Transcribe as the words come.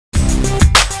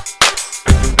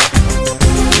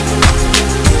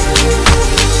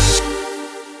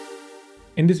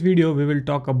In this video, we will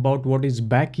talk about what is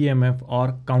back EMF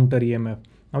or counter EMF.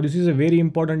 Now, this is a very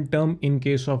important term in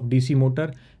case of DC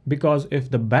motor, because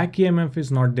if the back EMF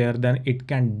is not there, then it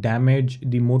can damage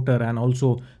the motor and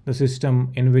also the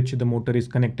system in which the motor is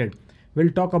connected. We'll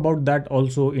talk about that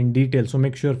also in detail. So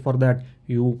make sure for that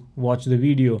you watch the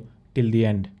video till the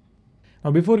end. Now,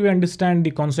 before we understand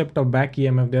the concept of back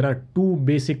EMF, there are two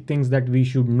basic things that we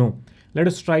should know. Let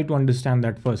us try to understand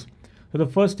that first. So the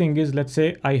first thing is, let's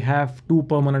say I have two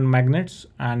permanent magnets,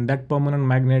 and that permanent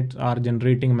magnets are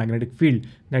generating a magnetic field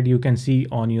that you can see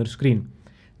on your screen.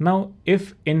 Now,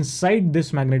 if inside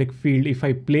this magnetic field, if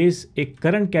I place a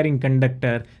current carrying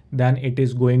conductor, then it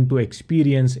is going to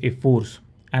experience a force,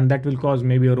 and that will cause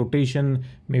maybe a rotation,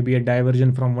 maybe a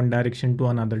diversion from one direction to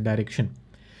another direction.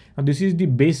 Now, this is the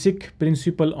basic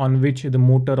principle on which the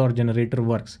motor or generator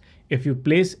works. If you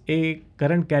place a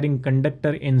current carrying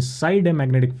conductor inside a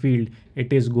magnetic field,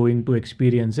 it is going to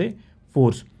experience a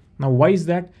force. Now, why is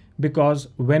that? Because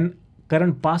when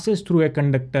current passes through a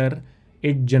conductor,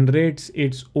 it generates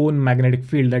its own magnetic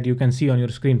field that you can see on your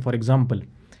screen, for example.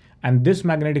 And this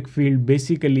magnetic field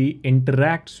basically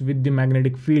interacts with the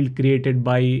magnetic field created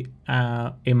by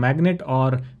a magnet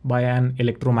or by an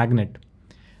electromagnet.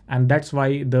 And that's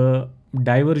why the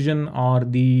diversion or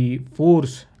the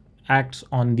force acts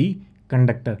on the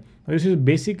conductor. This is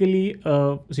basically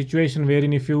a situation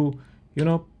wherein if you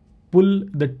pull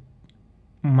the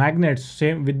magnets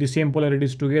with the same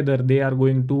polarities together, they are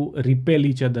going to repel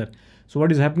each other. So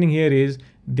what is happening here is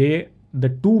the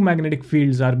two magnetic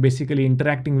fields are basically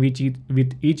interacting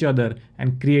with each other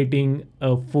and creating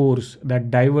a force that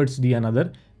diverts the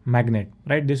another magnet,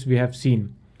 right? This we have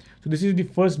seen. So this is the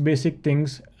first basic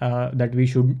things that we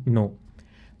should know.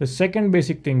 The second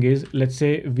basic thing is, let's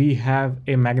say we have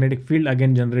a magnetic field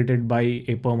again generated by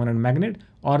a permanent magnet,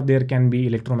 or there can be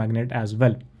electromagnet as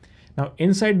well. Now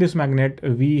inside this magnet,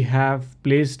 we have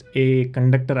placed a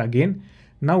conductor again.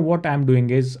 Now what I'm doing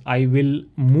is I will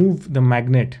move the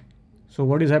magnet. So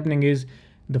what is happening is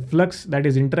the flux that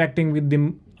is interacting with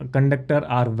the conductor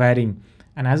are varying.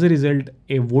 And as a result,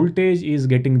 a voltage is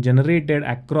getting generated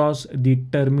across the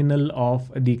terminal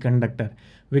of the conductor,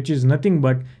 which is nothing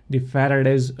but the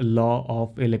Faraday's law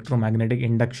of electromagnetic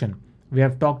induction. We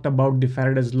have talked about the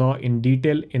Faraday's law in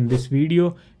detail in this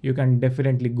video. You can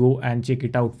definitely go and check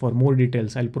it out for more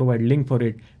details. I'll provide link for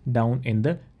it down in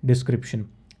the description.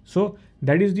 So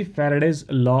that is the Faraday's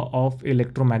law of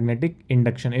electromagnetic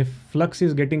induction. If flux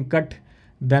is getting cut,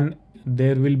 then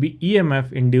there will be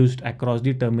EMF induced across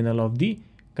the terminal of the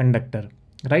conductor,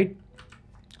 right?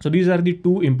 So these are the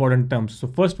two important terms. So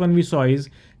first one we saw is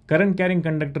current carrying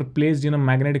conductor placed in a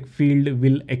magnetic field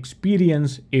will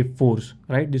experience a force,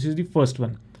 right? This is the first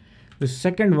one. The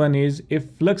second one is,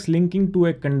 if flux linking to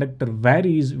a conductor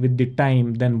varies with the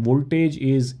time, then voltage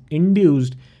is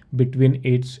induced between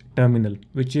its terminal,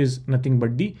 which is nothing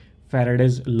but the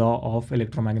Faraday's law of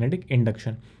electromagnetic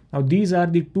induction. Now, these are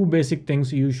the two basic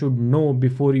things you should know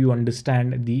before you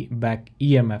understand the back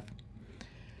EMF.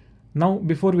 Now,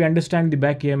 before we understand the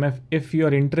back EMF, if you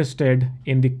are interested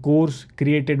in the course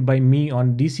created by me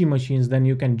on DC machines, then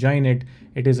you can join it.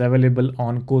 It is available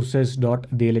on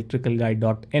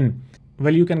courses.TheElectricalGuy.in.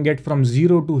 Well, you can get from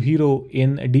 0 to hero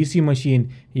in a DC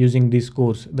machine using this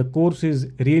course. The course is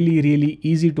really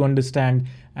easy to understand,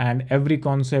 and every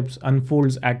concept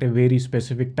unfolds at a very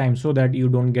specific time so that you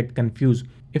don't get confused.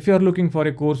 If you are looking for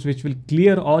a course which will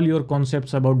clear all your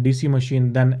concepts about DC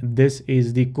machine, then this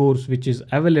is the course which is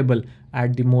available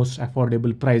at the most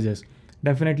affordable prices.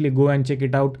 Definitely go and check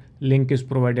it out. Link is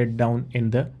provided down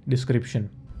in the description.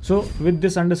 So with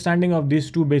this understanding of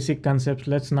these two basic concepts,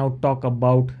 let's now talk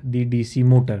about the DC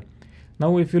motor.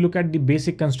 Now, if you look at the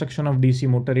basic construction of DC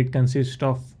motor, it consists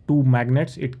of two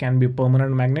magnets. It can be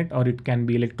permanent magnet or it can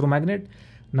be electromagnet.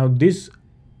 Now, this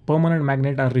permanent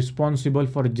magnet are responsible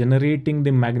for generating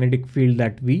the magnetic field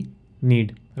that we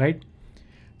need, right?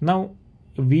 Now,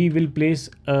 we will place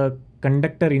a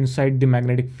conductor inside the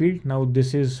magnetic field. Now,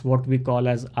 this is what we call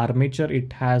as armature.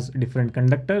 It has different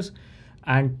conductors,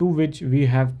 and to which we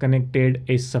have connected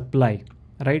a supply,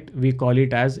 right? We call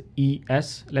it as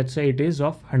ES. Let's say it is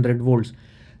of 100 volts.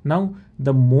 Now,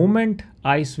 the moment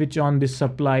I switch on this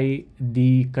supply,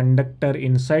 the conductor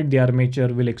inside the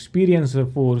armature will experience a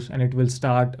force and it will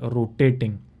start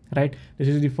rotating, right? This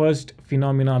is the first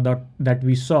phenomena that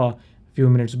we saw a few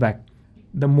minutes back.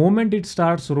 The moment it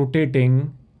starts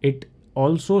rotating, it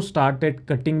also started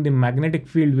cutting the magnetic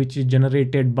field which is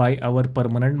generated by our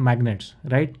permanent magnets,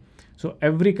 right? So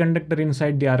every conductor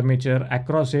inside the armature,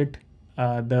 across it,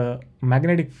 the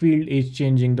magnetic field is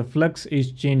changing, the flux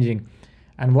is changing.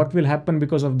 And what will happen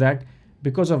because of that?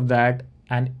 Because of that,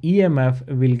 an EMF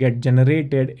will get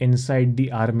generated inside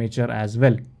the armature as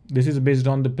well. This is based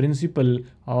on the principle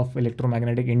of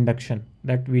electromagnetic induction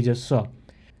that we just saw.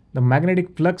 The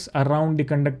magnetic flux around the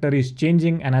conductor is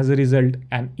changing, and as a result,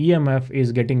 an EMF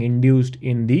is getting induced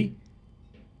in the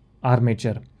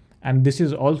armature. And this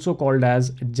is also called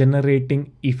as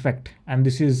generating effect. And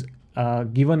this is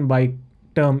given by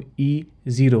term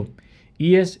E0.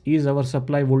 ES is our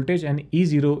supply voltage and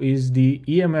E0 is the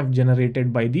EMF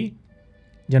generated by the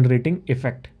generating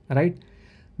effect, right?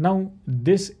 Now,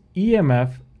 this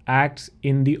EMF acts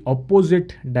in the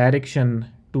opposite direction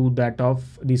to that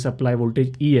of the supply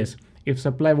voltage ES. If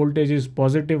supply voltage is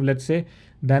positive, let's say,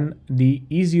 then the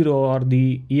E0 or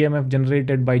the EMF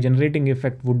generated by generating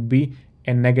effect would be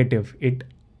a negative. It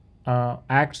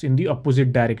acts in the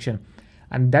opposite direction.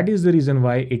 And that is the reason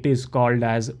why it is called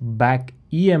as back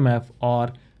EMF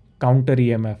or counter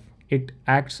EMF. It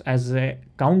acts as a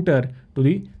counter to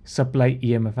the supply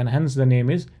EMF, and hence the name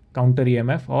is counter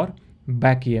EMF or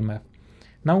back EMF.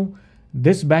 Now,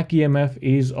 this back EMF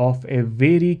is of a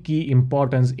very key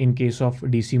importance in case of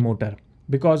DC motor,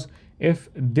 because if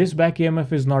this back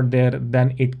EMF is not there,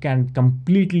 then it can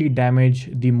completely damage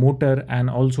the motor and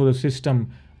also the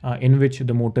system in which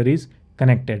the motor is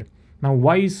connected. Now,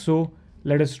 why is so?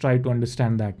 Let us try to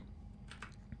understand that.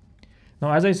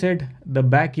 Now, as I said, the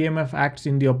back EMF acts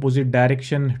in the opposite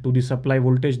direction to the supply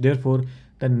voltage. Therefore,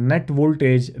 the net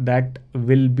voltage that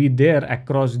will be there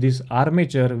across this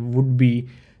armature would be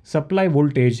supply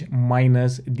voltage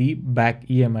minus the back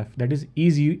EMF, that is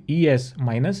ES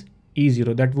minus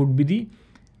E0. That would be the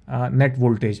net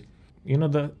voltage. You know,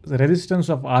 the resistance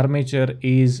of armature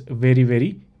is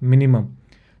very minimum.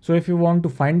 So if you want to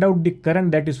find out the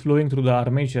current that is flowing through the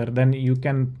armature, then you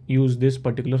can use this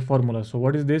particular formula. So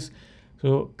what is this?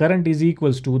 So current is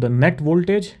equals to the net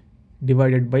voltage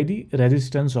divided by the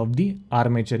resistance of the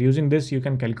armature. Using this, you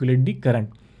can calculate the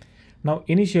current. Now,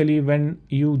 initially, when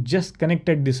you just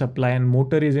connected the supply and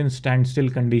motor is in standstill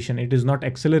condition, it is not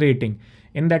accelerating.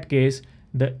 In that case,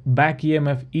 the back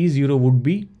EMF E0 would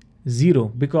be 0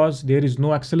 because there is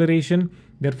no acceleration.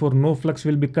 Therefore, no flux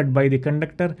will be cut by the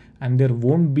conductor and there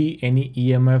won't be any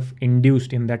EMF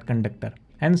induced in that conductor.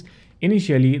 Hence,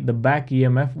 initially, the back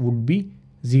EMF would be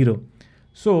 0.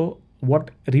 So,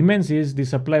 what remains is the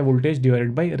supply voltage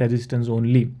divided by resistance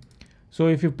only. So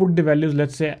if you put the values,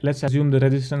 let's assume the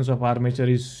resistance of armature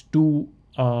is 2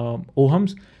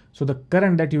 ohms. So the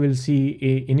current that you will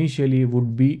see initially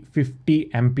would be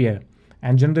 50 ampere.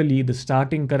 And generally the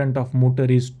starting current of motor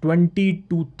is 20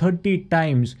 to 30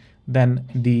 times than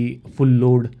the full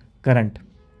load current.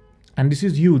 And this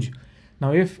is huge.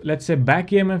 Now, if let's say back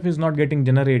EMF is not getting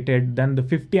generated, then the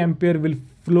 50 ampere will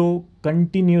flow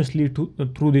continuously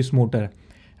through this motor.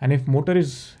 And if motor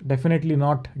is definitely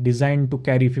not designed to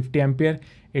carry 50 ampere,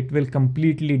 it will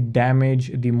completely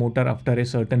damage the motor after a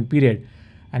certain period.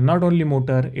 And not only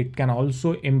motor, it can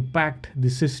also impact the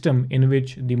system in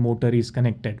which the motor is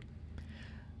connected.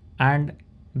 And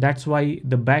that's why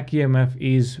the back EMF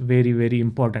is very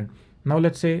important. Now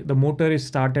let's say the motor is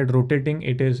started rotating,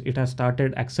 it has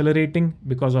started accelerating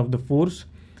because of the force,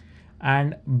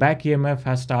 and back EMF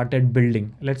has started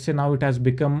building. Let's say now it has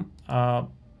become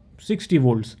 60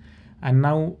 volts, and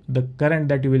now the current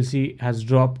that you will see has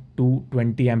dropped to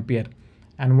 20 ampere.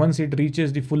 And once it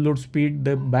reaches the full load speed,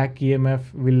 the back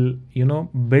EMF will,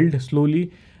 build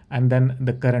slowly, and then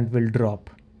the current will drop.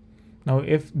 Now,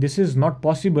 if this is not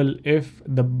possible if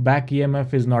the back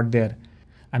EMF is not there,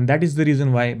 and that is the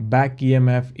reason why back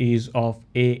EMF is of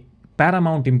a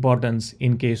paramount importance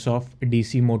in case of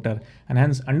DC motor, and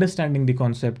hence understanding the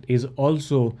concept is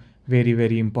also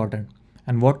very important.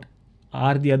 And what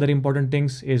are the other important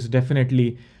things is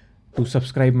definitely to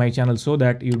subscribe my channel so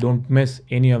that you don't miss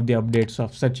any of the updates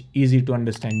of such easy to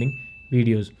understanding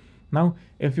videos. Now,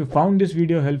 if you found this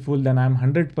video helpful, then I'm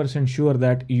 100% sure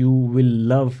that you will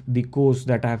love the course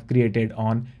that I have created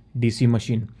on DC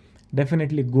machine.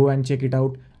 Definitely go and check it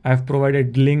out. I have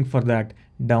provided link for that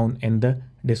down in the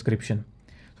description.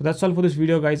 So that's all for this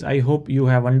video, guys. I hope you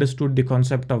have understood the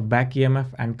concept of back EMF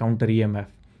and counter EMF.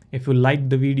 If you liked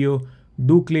the video,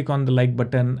 do click on the like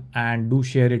button and do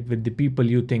share it with the people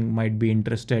you think might be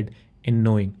interested in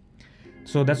knowing.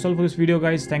 So that's all for this video,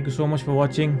 guys. Thank you so much for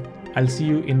watching. I'll see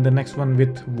you in the next one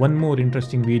with one more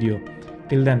interesting video.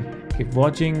 Till then, keep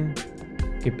watching,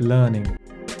 keep learning.